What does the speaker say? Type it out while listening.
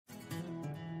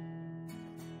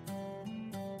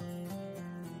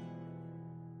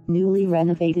newly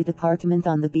renovated apartment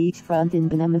on the beachfront in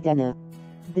Benalmadena.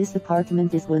 This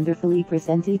apartment is wonderfully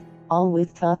presented, all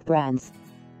with top brands.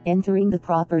 Entering the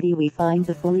property we find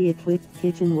the fully equipped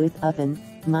kitchen with oven,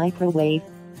 microwave,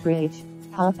 fridge,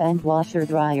 top and washer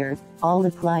dryer, all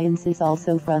appliances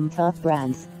also from top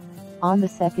brands. On the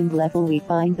second level we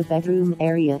find the bedroom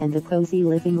area and a cozy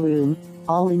living room,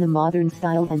 all in a modern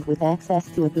style and with access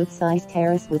to a good-sized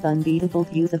terrace with unbeatable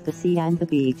views of the sea and the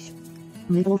beach.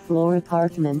 Middle floor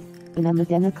apartment,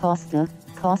 Benalmadena Costa,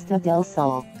 Costa del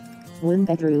Sol. 1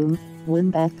 bedroom, 1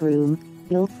 bathroom,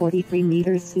 built 43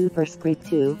 meters superscript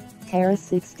 2, terrace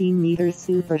 16 meters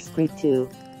superscript 2.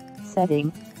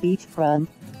 Setting, beachfront,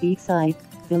 beachside,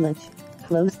 village,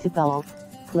 close to golf,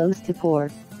 close to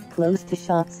port, close to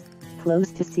shops,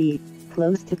 close to sea,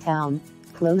 close to town,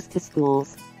 close to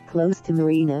schools, close to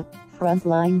Marina,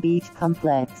 frontline beach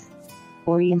complex.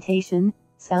 Orientation,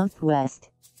 southwest.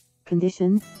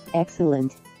 Condition,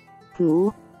 excellent.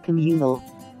 Pool, communal.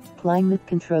 Climate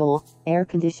control, air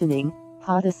conditioning,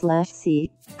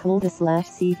 hot/sea,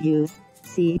 cold/sea views,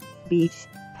 sea, beach,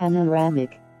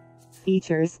 panoramic.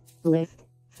 Features, lift,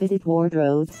 fitted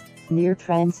wardrobes, near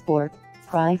transport,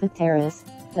 private terrace,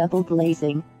 double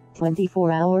glazing,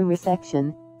 24-hour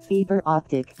reception, fiber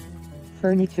optic.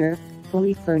 Furniture,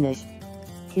 fully furnished.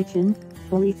 Kitchen,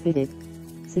 fully fitted.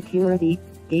 Security,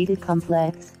 gated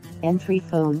complex, entry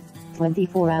phone,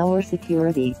 24-hour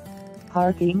security.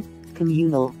 Parking,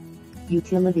 communal.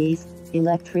 Utilities,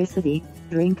 electricity,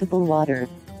 drinkable water.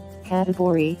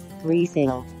 Category,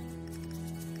 resale.